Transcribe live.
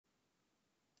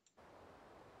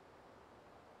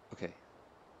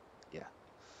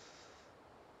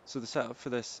So the setup for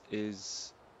this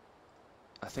is,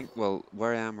 I think, well,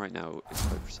 where I am right now is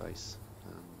quite precise,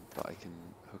 but I can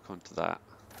hook onto that.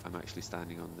 I'm actually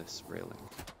standing on this railing.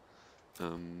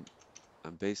 And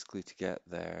basically to get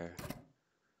there,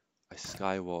 I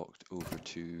skywalked over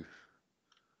to,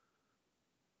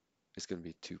 it's going to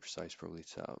be too precise probably to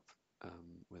set up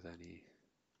um, with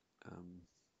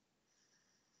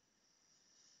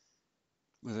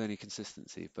any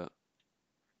consistency, but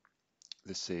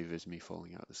this save is me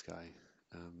falling out of the sky.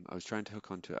 I was trying to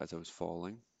hook onto it as I was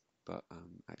falling, but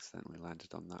accidentally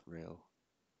landed on that rail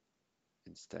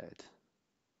instead.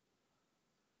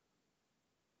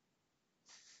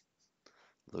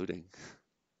 Loading.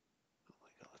 Oh my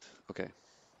god. Okay,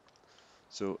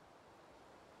 so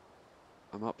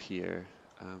I'm up here.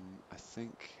 I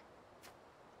think,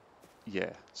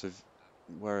 yeah, so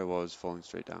where I was falling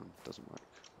straight down doesn't work,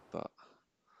 but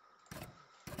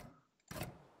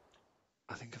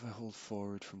I think if I hold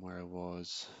forward from where I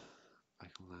was, I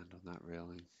can land on that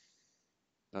railing.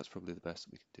 That's probably the best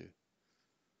that we can do.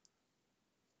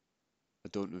 I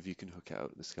don't know if you can hook it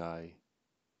out of the sky.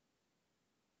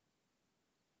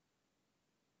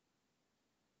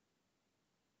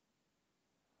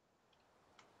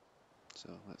 So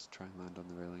let's try and land on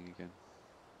the railing again.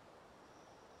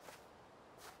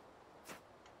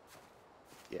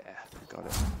 Yeah, got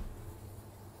it.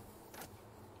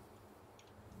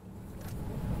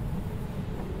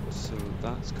 So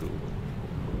that's cool.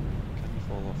 Can you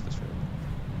fall off this rail?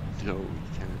 No,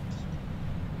 you can't.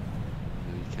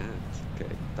 No, you can't.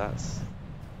 Okay, that's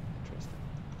interesting.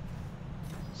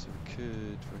 So we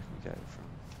could, where can we get it from?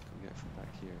 Can we get it from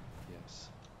back here? Yes.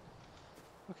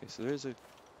 Okay, so there's a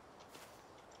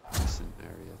decent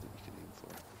area that we can aim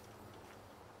for.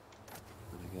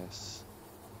 And I guess,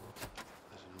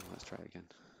 I don't know, let's try it again.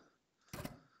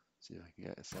 See if I can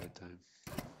get it a third time.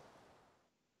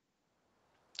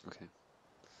 Okay.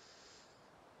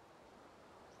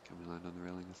 Can we land on the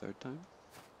railing a third time?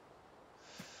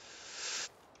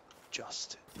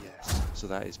 Just, yes. So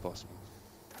that is possible.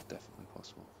 Definitely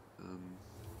possible.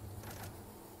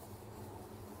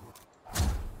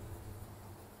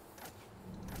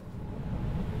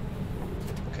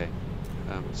 Okay.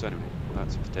 So anyway,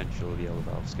 that's a potential yellow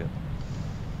valve skip.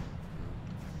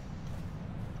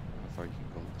 How far you can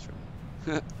go on this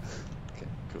railing. Okay,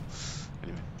 cool.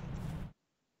 Anyway.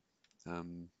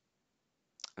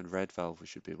 And red valve we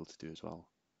should be able to do as well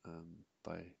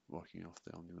by walking off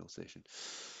the omni-wheel station.